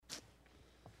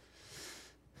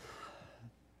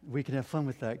We can have fun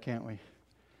with that, can't we?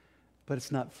 But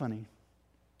it's not funny.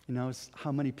 You know, it's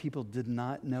how many people did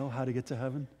not know how to get to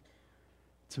heaven?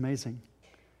 It's amazing.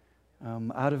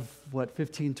 Out of,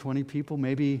 15, 20 people,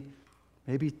 maybe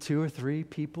 2 or 3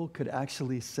 people could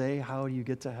actually say, how do you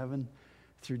get to heaven?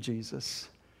 Through Jesus.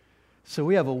 So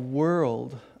we have a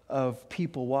world of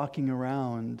people walking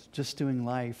around just doing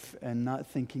life and not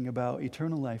thinking about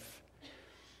eternal life.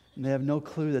 And they have no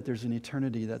clue that there's an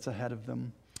eternity that's ahead of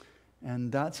them.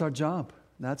 And that's our job.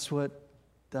 That's what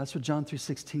John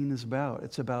 3:16 is about.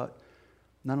 It's about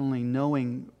not only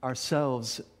knowing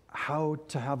ourselves how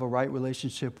to have a right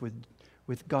relationship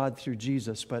with God through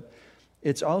Jesus, but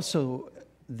it's also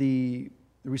the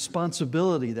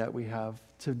responsibility that we have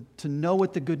to know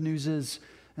what the good news is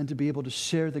and to be able to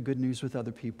share the good news with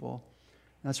other people.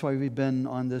 That's why we've been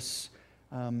on this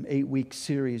 8-week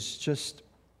series, just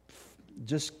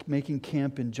making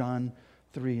camp in John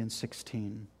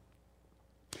 3:16.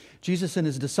 Jesus and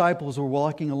his disciples were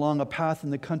walking along a path in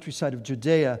the countryside of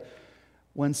Judea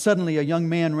when suddenly a young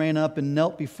man ran up and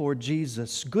knelt before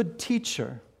Jesus. "Good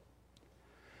teacher,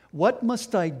 what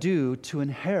must I do to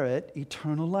inherit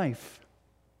eternal life?"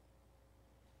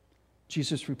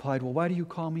 Jesus replied, "Well, why do you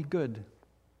call me good?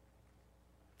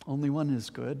 Only one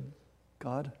is good,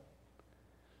 God.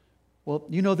 Well,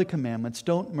 you know the commandments.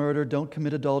 Don't murder, don't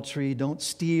commit adultery, don't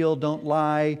steal, don't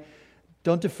lie,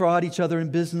 don't defraud each other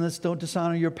in business, don't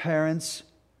dishonor your parents."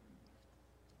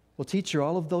 "Well, teacher,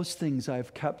 all of those things I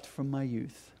have kept from my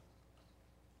youth."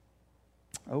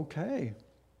 Okay.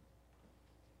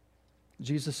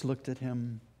 Jesus looked at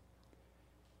him,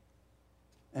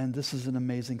 and this is an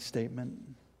amazing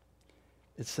statement.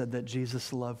 It said that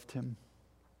Jesus loved him.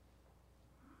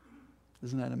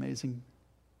 Isn't that amazing?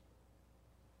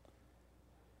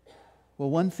 "Well,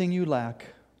 one thing you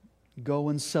lack. Go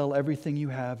and sell everything you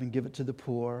have and give it to the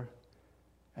poor,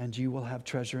 and you will have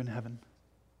treasure in heaven.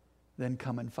 Then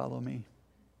come and follow me."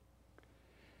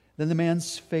 Then the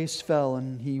man's face fell,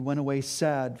 and he went away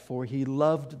sad, for he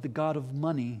loved the God of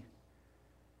money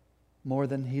more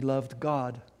than he loved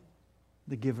God,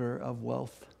 the giver of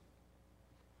wealth.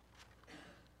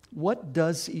 What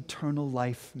does eternal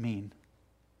life mean?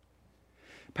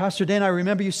 Pastor Dan, I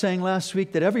remember you saying last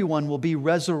week that everyone will be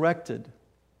resurrected,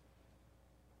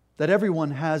 that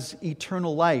everyone has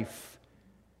eternal life.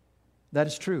 That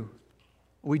is true.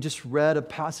 We just read a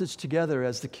passage together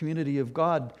as the community of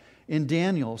God in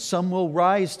Daniel. Some will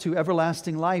rise to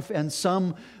everlasting life, and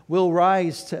some will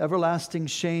rise to everlasting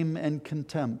shame and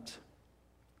contempt.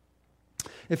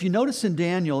 If you notice in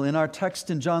Daniel, in our text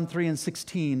in John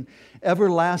 3:16,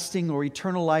 everlasting or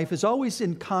eternal life is always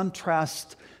in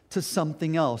contrast to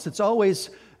something else. It's always,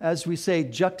 as we say,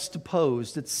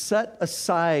 juxtaposed. It's set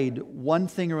aside one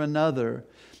thing or another.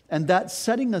 And that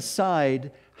setting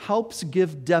aside helps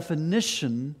give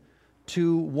definition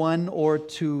to one or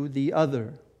to the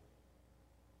other.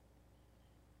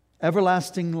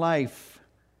 Everlasting life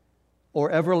or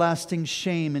everlasting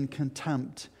shame and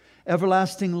contempt.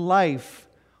 Everlasting life,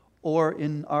 or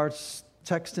in our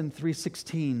text in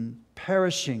 3:16,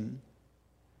 perishing.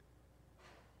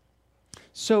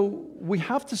 So we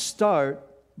have to start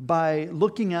by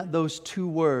looking at those two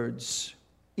words,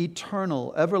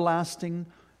 eternal, everlasting,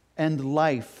 and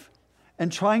life,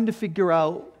 and trying to figure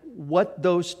out what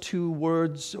those two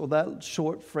words or that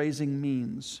short phrasing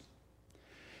means.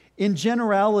 In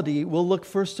generality, we'll look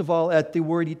first of all at the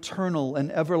word eternal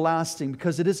and everlasting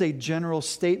because it is a general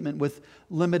statement with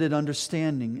limited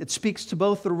understanding. It speaks to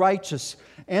both the righteous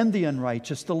and the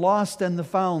unrighteous, the lost and the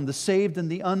found, the saved and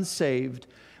the unsaved.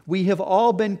 We have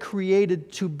all been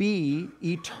created to be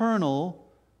eternal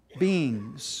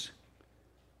beings.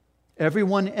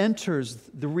 Everyone enters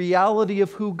the reality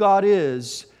of who God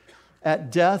is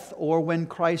at death or when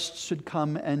Christ should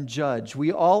come and judge.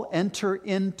 We all enter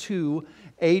into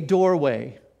a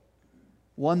doorway,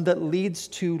 one that leads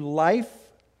to life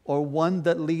or one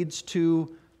that leads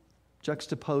to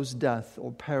juxtaposed death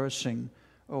or perishing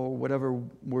or whatever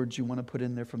words you want to put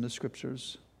in there from the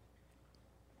Scriptures.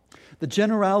 The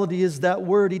generality is that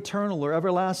word eternal or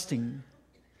everlasting.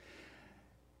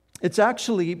 It's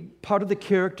actually part of the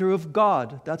character of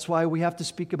God. That's why we have to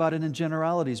speak about it in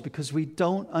generalities, because we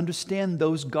don't understand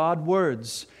those God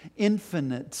words.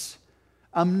 Infinite,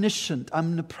 omniscient,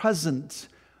 omnipresent.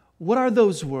 What are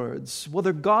those words? Well,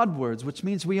 they're God words, which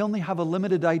means we only have a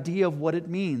limited idea of what it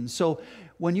means. So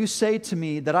when you say to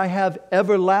me that I have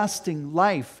everlasting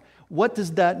life, what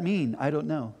does that mean? I don't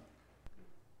know.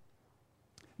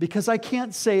 Because I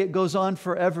can't say it goes on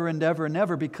forever and ever and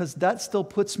ever, because that still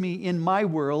puts me in my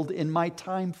world, in my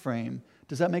time frame.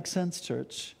 Does that make sense,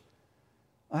 church?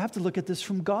 I have to look at this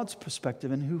from God's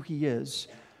perspective and who He is.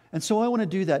 And so I want to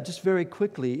do that just very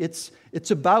quickly.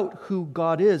 It's about who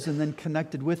God is and then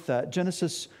connected with that.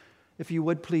 Genesis, if you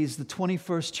would please, the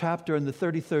 21st chapter and the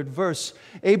 33rd verse.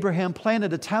 Abraham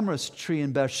planted a tamarisk tree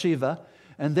in Beersheba,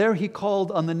 and there he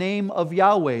called on the name of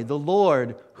Yahweh, the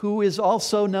Lord, who is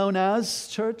also known as,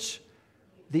 church,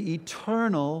 the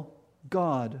eternal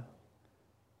God.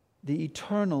 The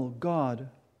eternal God.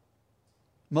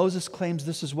 Moses claims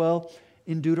this as well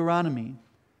in Deuteronomy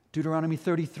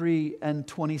 33 and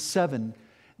 27.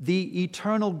 The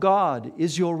eternal God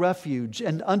is your refuge,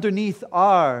 and underneath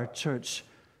are, church,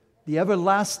 the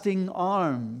everlasting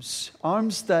arms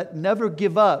that never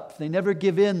give up, they never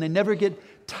give in, they never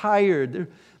get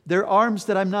tired. They're arms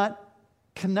that I'm not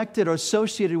connected or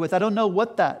associated with. I don't know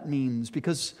what that means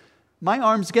because my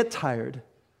arms get tired.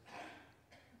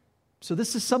 So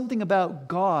this is something about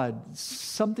God,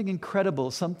 something incredible,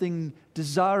 something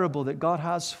desirable that God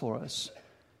has for us.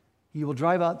 He will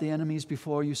drive out the enemies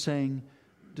before you, saying,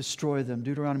 destroy them.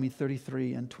 Deuteronomy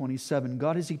 33 and 27.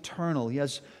 God is eternal. He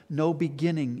has no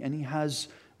beginning and He has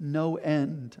no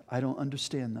end. I don't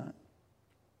understand that.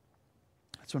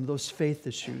 It's one of those faith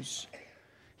issues.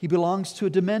 He belongs to a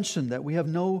dimension that we have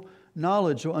no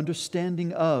knowledge or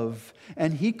understanding of.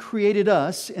 And He created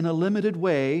us in a limited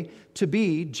way to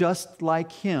be just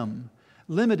like Him.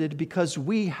 Limited because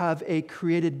we have a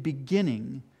created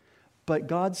beginning. But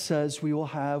God says we will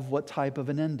have what type of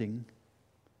an ending?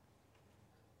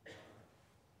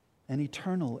 An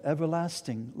eternal,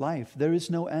 everlasting life. There is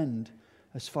no end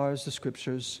as far as the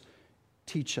Scriptures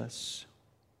teach us.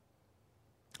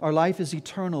 Our life is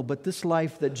eternal, but this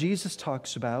life that Jesus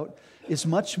talks about is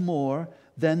much more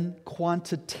than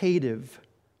quantitative.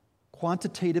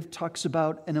 Quantitative talks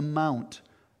about an amount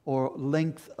or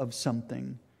length of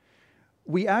something.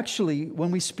 We actually,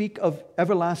 when we speak of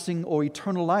everlasting or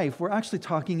eternal life, we're actually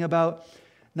talking about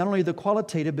not only the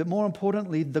qualitative, but more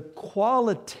importantly, the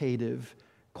qualitative.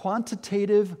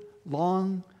 Quantitative,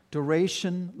 long,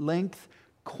 duration, length,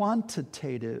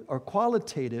 quantitative or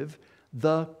qualitative,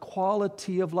 the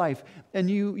quality of life. And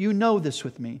you know this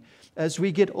with me. As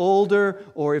we get older,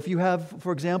 or if you have,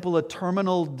 for example, a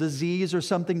terminal disease or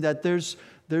something that there's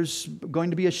going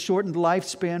to be a shortened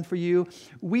lifespan for you,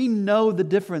 we know the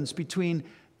difference between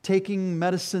taking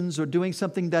medicines or doing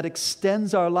something that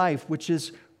extends our life, which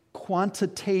is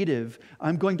quantitative.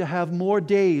 I'm going to have more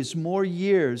days, more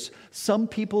years. Some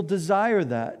people desire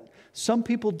that. Some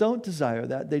people don't desire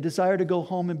that. They desire to go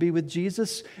home and be with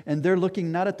Jesus, and they're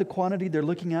looking not at the quantity, they're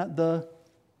looking at the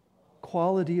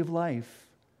quality of life.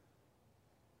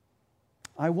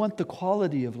 I want the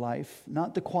quality of life,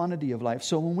 not the quantity of life.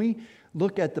 So when we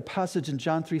look at the passage in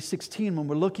John 3:16, when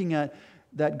we're looking at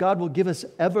that God will give us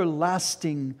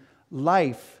everlasting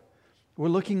life, we're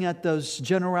looking at those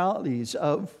generalities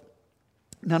of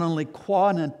not only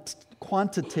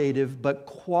quantitative, but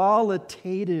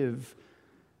qualitative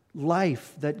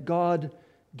life that God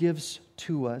gives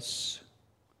to us.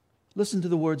 Listen to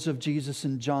the words of Jesus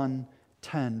in John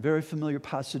 10, very familiar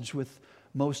passage with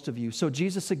most of you. So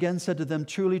Jesus again said to them,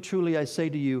 truly, truly, I say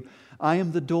to you, I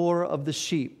am the door of the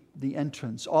sheep, the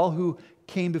entrance. All who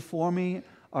came before me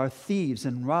are thieves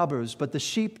and robbers, but the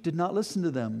sheep did not listen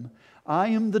to them. I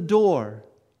am the door.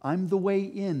 I'm the way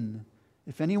in.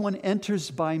 If anyone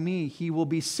enters by me, he will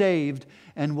be saved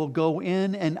and will go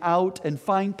in and out and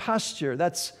find pasture.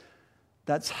 That's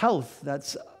health.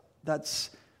 That's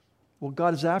what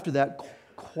God is after, that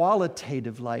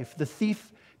qualitative life. The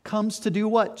thief comes to do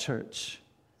what, church?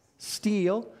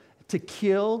 Steal, to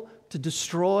kill, to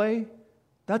destroy.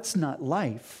 That's not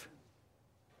life.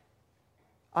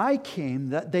 I came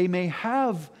that they may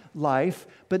have life,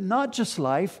 but not just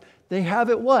life. They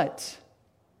have it what?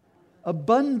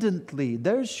 Abundantly.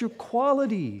 There's your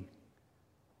quality.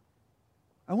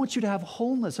 I want you to have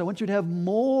wholeness. I want you to have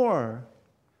more.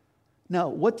 Now,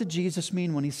 what did Jesus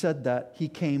mean when He said that He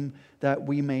came that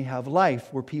we may have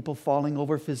life? Were people falling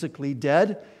over physically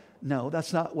dead? No,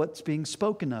 that's not what's being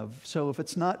spoken of. So if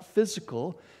it's not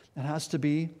physical, it has to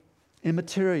be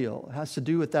immaterial. It has to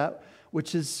do with that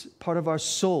which is part of our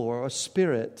soul or our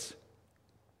spirit.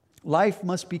 Life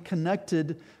must be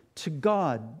connected to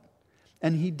God.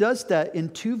 And He does that in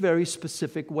two very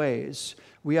specific ways.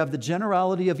 We have the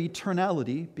generality of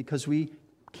eternality, because we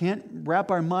can't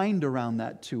wrap our mind around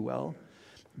that too well.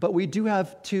 But we do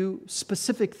have two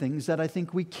specific things that I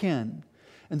think we can.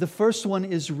 And the first one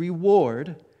is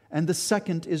reward, and the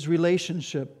second is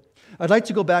relationship. I'd like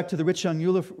to go back to the rich young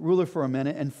ruler for a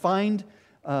minute and find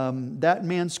that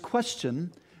man's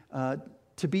question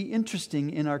to be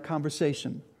interesting in our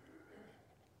conversation.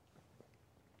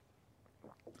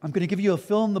 I'm going to give you a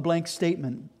fill-in-the-blank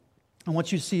statement. I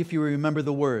want you to see if you remember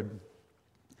the word.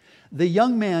 The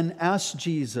young man asked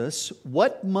Jesus,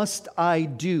 "What must I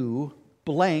do,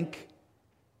 blank,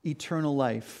 eternal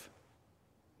life?"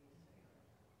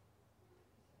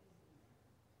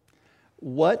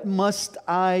 What must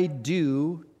I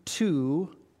do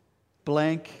to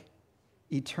blank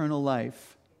eternal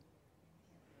life?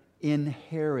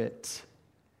 Inherit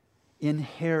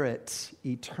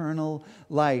eternal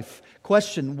life.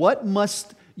 Question, what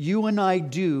must you and I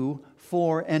do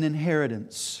for an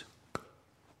inheritance?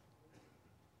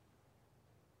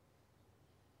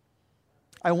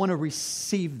 I want to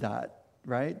receive that,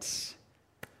 right?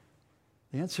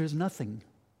 The answer is nothing.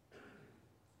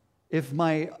 If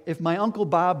my Uncle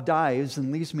Bob dies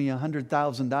and leaves me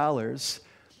 $100,000,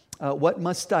 what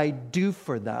must I do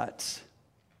for that?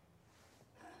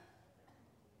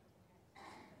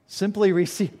 Simply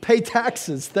pay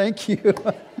taxes. Thank you.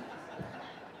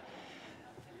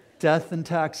 Death and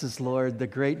taxes, Lord, the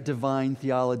great divine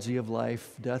theology of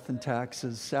life. Death and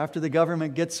taxes. After the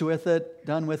government gets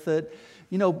done with it.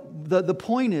 You know, the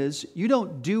point is, you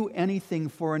don't do anything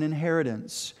for an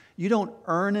inheritance. You don't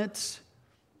earn it.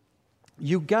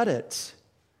 You get it.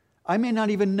 I may not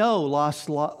even know lost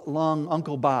long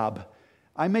Uncle Bob.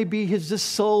 I may be his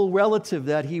just sole relative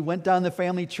that he went down the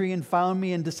family tree and found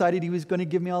me and decided he was going to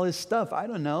give me all his stuff. I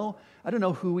don't know. I don't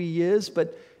know who he is,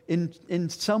 but in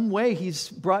some way he's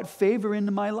brought favor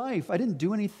into my life. I didn't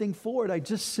do anything for it. I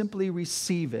just simply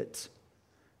receive it.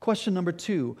 Question number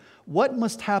 2. What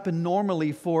must happen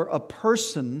normally for a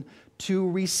person to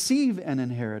receive an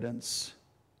inheritance?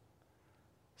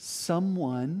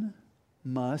 Someone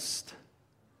must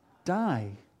die.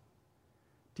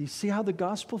 Do you see how the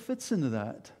gospel fits into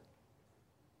that?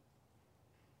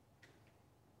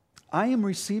 I am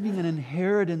receiving an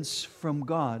inheritance from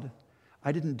God.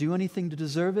 I didn't do anything to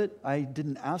deserve it. I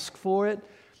didn't ask for it.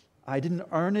 I didn't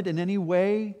earn it in any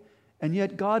way. And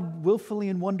yet God willfully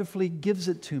and wonderfully gives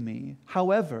it to me.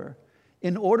 However,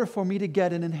 in order for me to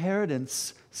get an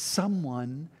inheritance,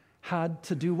 someone had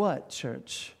to do what,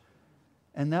 church?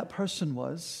 And that person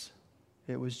was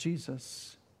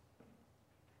Jesus.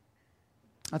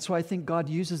 That's why I think God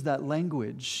uses that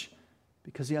language,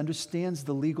 because He understands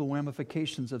the legal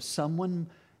ramifications of someone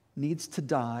needs to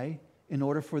die in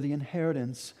order for the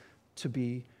inheritance to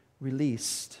be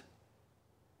released.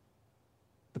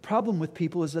 The problem with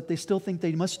people is that they still think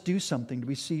they must do something to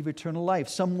receive eternal life.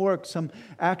 Some work, some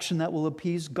action that will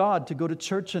appease God, to go to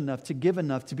church enough, to give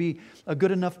enough, to be a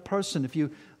good enough person. If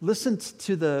you listen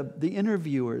to the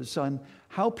interviewers on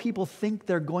how people think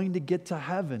they're going to get to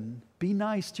heaven, be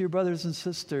nice to your brothers and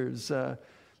sisters,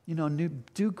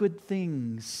 do good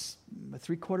things.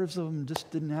 3/4 of them just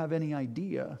didn't have any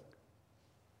idea.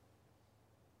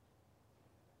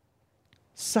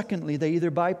 Secondly, they either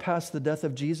bypass the death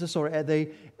of Jesus or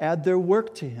they add their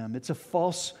work to Him. It's a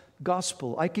false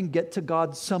gospel. I can get to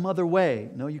God some other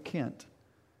way. No, you can't.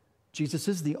 Jesus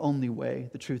is the only way,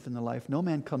 the truth, and the life. No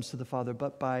man comes to the Father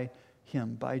but by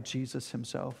Him, by Jesus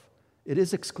Himself. It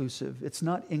is exclusive. It's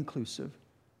not inclusive.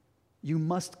 You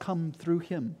must come through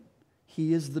Him.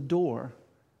 He is the door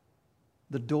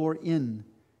in.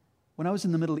 When I was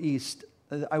in the Middle East,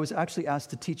 I was actually asked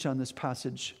to teach on this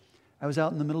passage. I was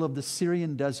out in the middle of the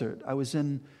Syrian desert. I was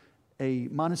in a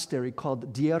monastery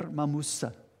called Deir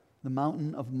Mamusa, the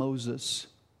mountain of Moses.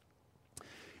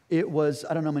 It was,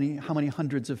 I don't know how many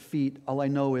hundreds of feet. All I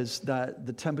know is that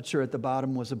the temperature at the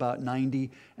bottom was about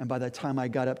 90, and by the time I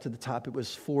got up to the top, it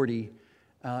was 40,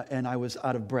 and I was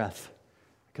out of breath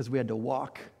because we had to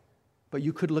walk. But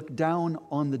you could look down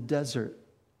on the desert,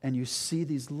 and you see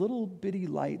these little bitty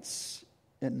lights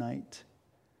at night.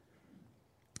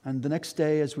 And the next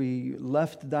day, as we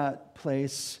left that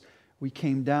place, we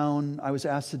came down. I was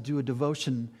asked to do a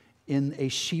devotion in a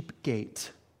sheep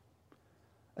gate.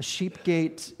 A sheep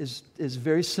gate is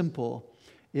very simple.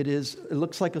 It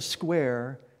looks like a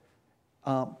square,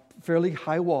 fairly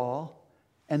high wall,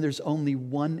 and there's only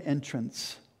one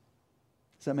entrance.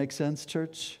 Does that make sense,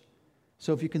 church?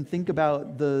 So if you can think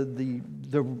about the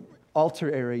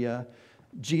altar area,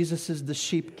 Jesus is the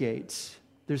sheep gate.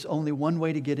 There's only one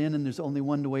way to get in and there's only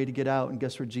one way to get out. And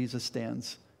guess where Jesus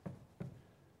stands?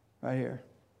 Right here.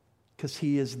 Because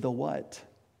He is the what?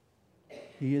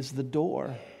 He is the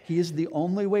door. He is the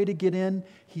only way to get in.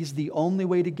 He's the only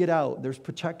way to get out. There's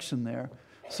protection there.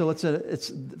 So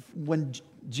it's when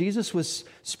Jesus was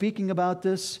speaking about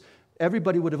this,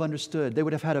 everybody would have understood. They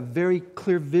would have had a very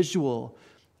clear visual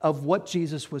of what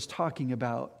Jesus was talking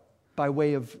about by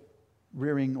way of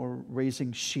rearing or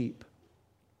raising sheep.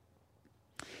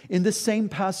 In this same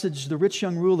passage, the rich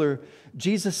young ruler,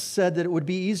 Jesus said that it would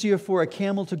be easier for a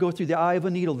camel to go through the eye of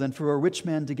a needle than for a rich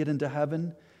man to get into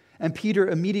heaven. And Peter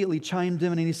immediately chimed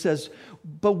in and he says,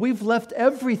 but we've left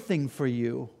everything for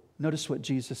you. Notice what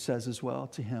Jesus says as well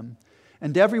to him.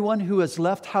 And everyone who has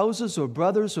left houses or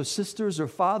brothers or sisters or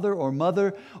father or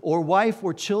mother or wife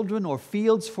or children or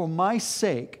fields for my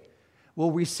sake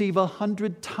will receive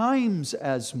 100 times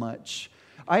as much.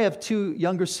 I have 2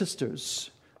 younger sisters.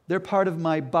 They're part of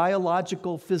my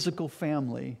biological, physical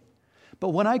family. But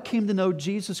when I came to know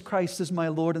Jesus Christ as my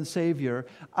Lord and Savior,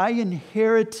 I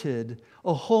inherited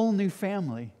a whole new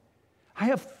family. I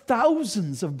have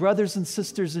thousands of brothers and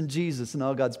sisters in Jesus, and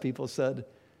all God's people said.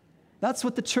 That's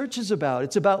what the church is about.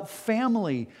 It's about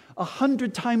family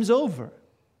 100 times over.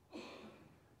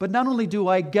 But not only do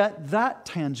I get that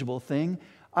tangible thing,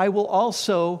 I will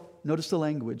also, notice the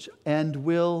language, and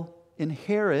will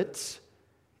inherit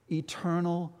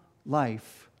eternal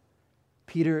life.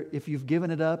 Peter, if you've given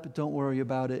it up, don't worry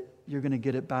about it. You're going to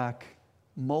get it back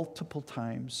multiple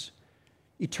times.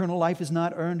 Eternal life is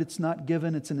not earned, it's not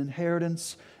given, it's an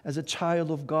inheritance as a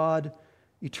child of God.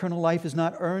 Eternal life is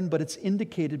not earned, but it's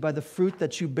indicated by the fruit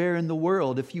that you bear in the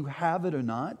world, if you have it or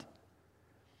not.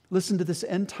 Listen to this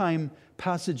end time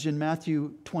passage in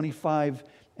Matthew 25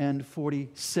 and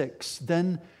 46.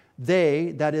 Then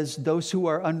they, that is, those who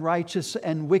are unrighteous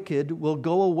and wicked, will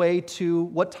go away to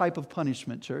what type of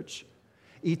punishment, church?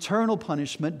 Eternal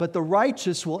punishment, but the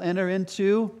righteous will enter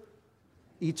into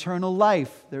eternal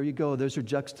life. There you go. There's your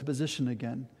juxtaposition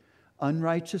again.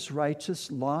 Unrighteous,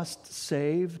 righteous, lost,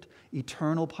 saved,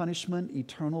 eternal punishment,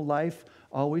 eternal life,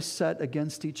 always set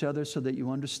against each other so that you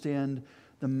understand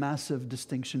the massive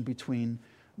distinction between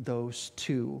those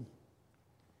two.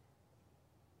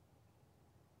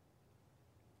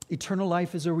 Eternal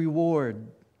life is a reward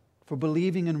for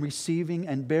believing and receiving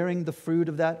and bearing the fruit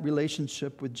of that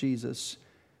relationship with Jesus.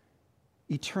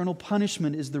 Eternal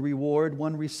punishment is the reward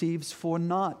one receives for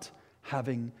not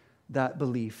having that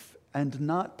belief and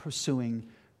not pursuing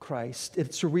Christ.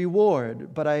 It's a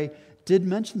reward, but I did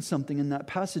mention something in that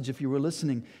passage if you were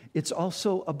listening. It's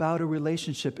also about a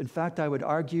relationship. In fact, I would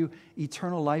argue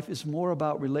eternal life is more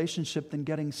about relationship than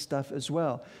getting stuff as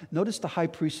well. Notice the high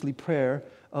priestly prayer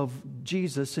of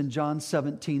Jesus in John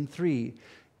 17:3.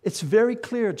 It's very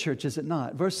clear, church, is it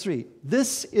not? Verse 3,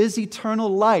 this is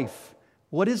eternal life.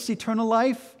 What is eternal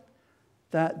life?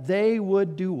 That they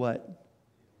would do what?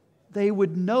 They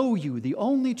would know you, the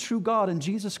only true God, and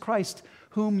Jesus Christ,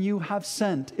 whom you have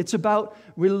sent. It's about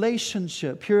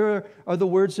relationship. Here are the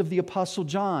words of the Apostle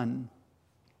John.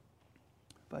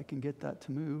 If I can get that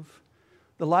to move.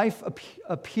 The life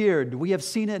appeared. We have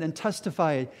seen it and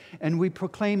testified, and we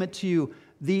proclaim it to you.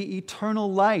 The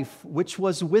eternal life, which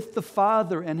was with the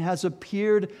Father and has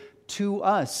appeared to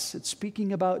us. It's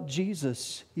speaking about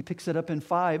Jesus. He picks it up in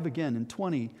 5 again, in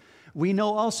 20. We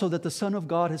know also that the Son of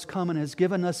God has come and has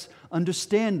given us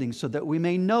understanding so that we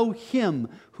may know Him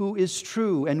who is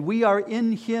true. And we are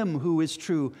in Him who is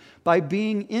true by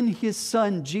being in His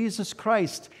Son, Jesus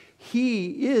Christ.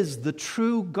 He is the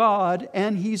true God,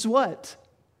 and He's what?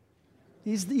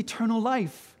 He's the eternal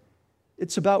life.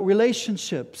 It's about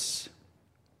relationships.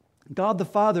 God the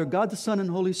Father, God the Son, and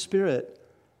Holy Spirit.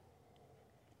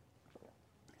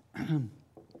 I'm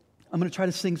going to try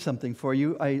to sing something for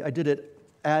you. I did it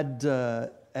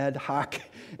ad hoc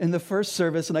in the first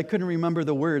service, and I couldn't remember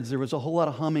the words. There was a whole lot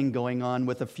of humming going on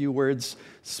with a few words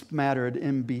smattered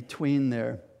in between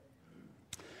there.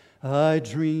 I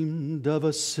dreamed of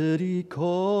a city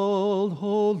called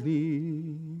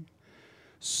Holy,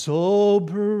 so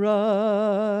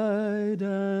bright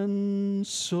and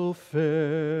so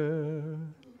fair.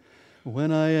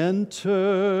 When I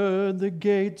entered the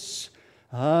gates,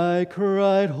 I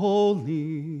cried,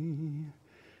 holy.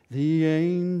 The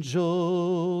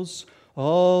angels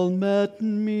all met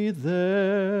me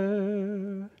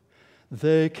there.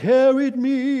 They carried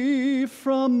me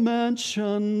from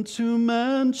mansion to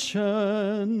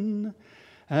mansion,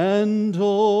 and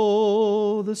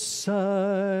all the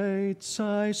sights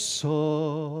I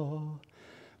saw.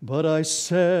 But I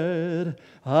said,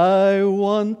 I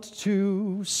want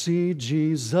to see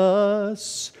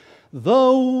Jesus,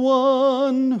 the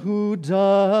one who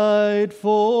died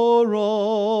for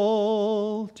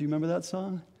all. Do you remember that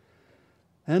song?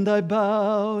 And I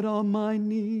bowed on my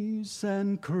knees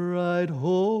and cried,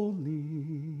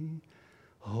 holy,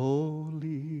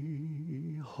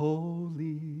 holy,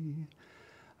 holy.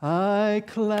 I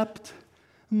clapped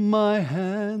my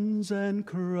hands and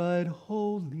cried,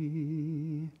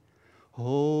 holy,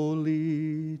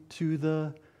 holy to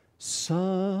the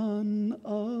Son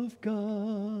of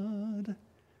God.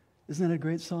 Isn't that a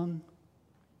great song?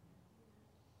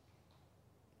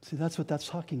 See, that's what that's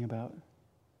talking about.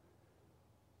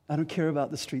 I don't care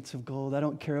about the streets of gold. I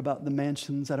don't care about the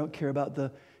mansions. I don't care about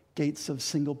the gates of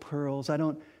single pearls. I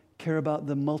don't care about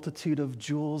the multitude of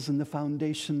jewels and the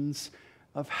foundations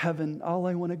of heaven. All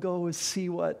I want to go is see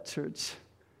what, church?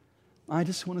 I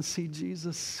just want to see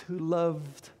Jesus who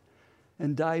loved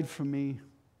and died for me.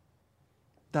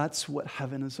 That's what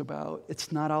heaven is about.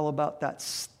 It's not all about that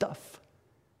stuff.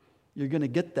 You're going to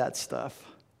get that stuff.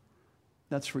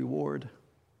 That's reward.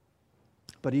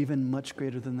 But even much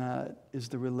greater than that is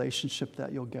the relationship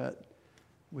that you'll get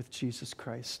with Jesus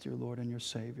Christ, your Lord and your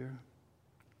Savior.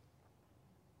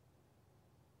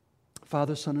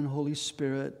 Father, Son, and Holy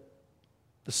Spirit,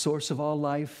 the source of all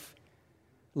life,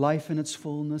 life in its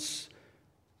fullness.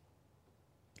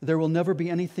 There will never be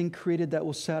anything created that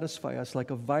will satisfy us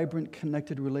like a vibrant,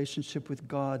 connected relationship with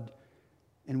God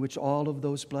in which all of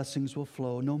those blessings will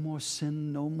flow. No more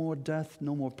sin, no more death,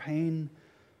 no more pain,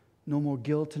 no more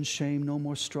guilt and shame, no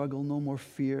more struggle, no more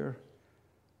fear.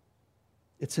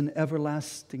 It's an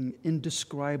everlasting,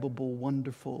 indescribable,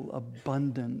 wonderful,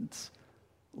 abundant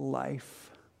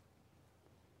life.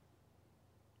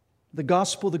 The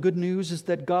gospel, the good news, is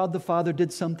that God the Father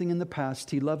did something in the past.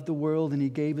 He loved the world and He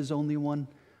gave His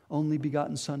only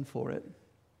begotten Son for it.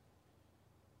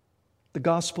 The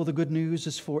gospel, the good news,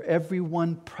 is for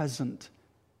everyone present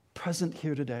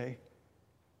here today.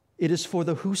 It is for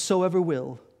the whosoever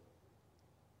will.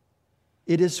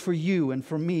 It is for you and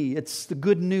for me. It's the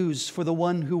good news for the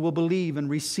one who will believe and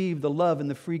receive the love and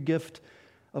the free gift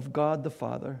of God the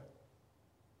Father.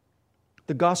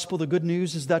 The gospel, the good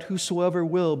news, is that whosoever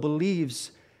will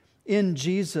believes in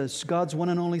Jesus, God's one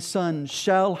and only Son,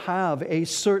 shall have a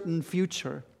certain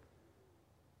future.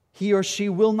 He or she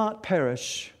will not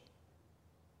perish.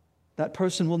 That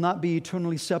person will not be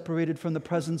eternally separated from the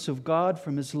presence of God,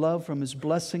 from His love, from His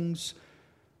blessings.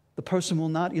 The person will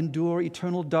not endure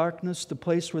eternal darkness, the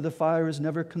place where the fire is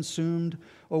never consumed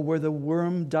or where the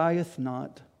worm dieth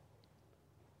not.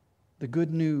 The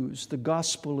good news, the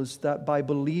gospel, is that by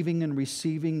believing and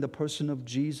receiving the person of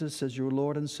Jesus as your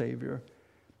Lord and Savior,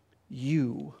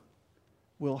 you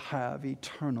will have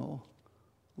eternal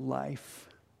life.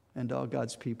 And all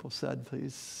God's people said,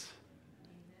 please.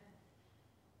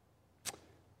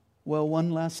 Well,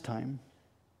 one last time.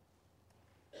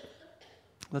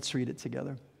 Let's read it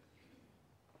together.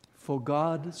 For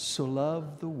God so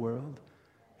loved the world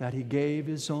that He gave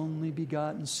His only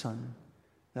begotten Son,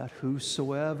 that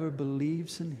whosoever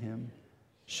believes in Him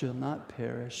shall not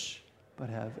perish, but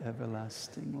have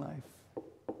everlasting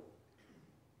life.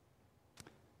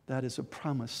 That is a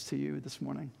promise to you this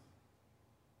morning.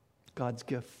 God's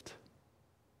gift.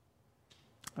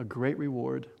 A great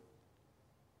reward.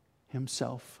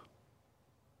 Himself.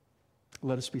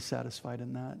 Let us be satisfied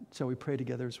in that. Shall we pray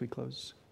together as we close?